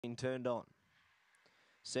Been turned on.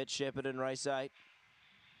 Set Shepherd in race 8.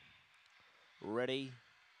 Ready.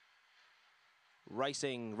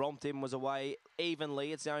 Racing. Romped In was away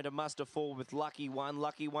evenly. It's going to muster forward with Lucky One.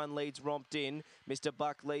 Lucky One leads Romped In. Mr.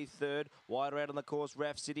 Buckley third. Wider out on the course.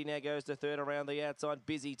 Raff City now goes to third around the outside.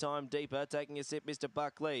 Busy Time deeper. Taking a sip, Mr.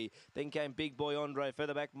 Buckley. Then came Big Boy Andre.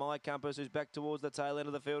 Further back, My Compass, who's back towards the tail end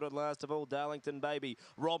of the field. And last of all, Darlington Baby.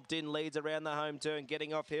 Romped In leads around the home turn.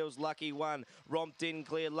 Getting off hills, Lucky One. Romped In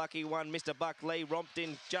clear, Lucky One. Mr. Buckley. Romped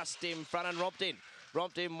In just in front and Romped In.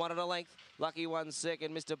 Romped In one at a length. Lucky One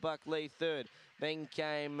second. Mr. Buckley third. Then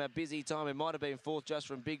came Busy Time. It might have been fourth just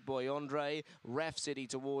from Big Boy Andre. Raff City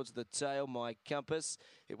towards the tail, My Compass.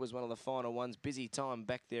 It was one of the final ones. Busy Time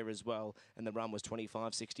back there as well. And the run was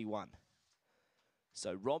 25.61.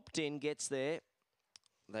 So Romped In gets there.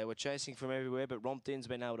 They were chasing from everywhere, but Romped In's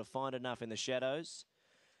been able to find enough in the shadows.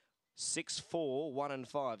 6-4, 1 and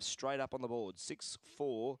 5, straight up on the board.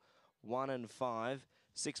 6-4, 1 and 5.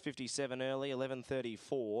 6.57 early,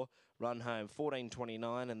 11.34 run home,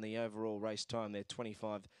 14.29, and the overall race time there,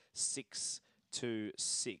 25.626.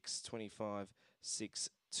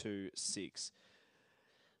 25.626.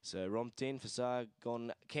 So Romped In for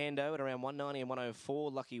Sargon Kando at around 190 and 104.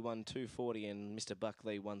 Lucky One 240 and Mr.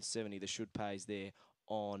 Buckley 170. The should pays there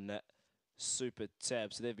on Super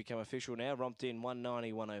Tab. So they've become official now. Romped In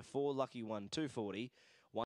 190, 104. Lucky One 240.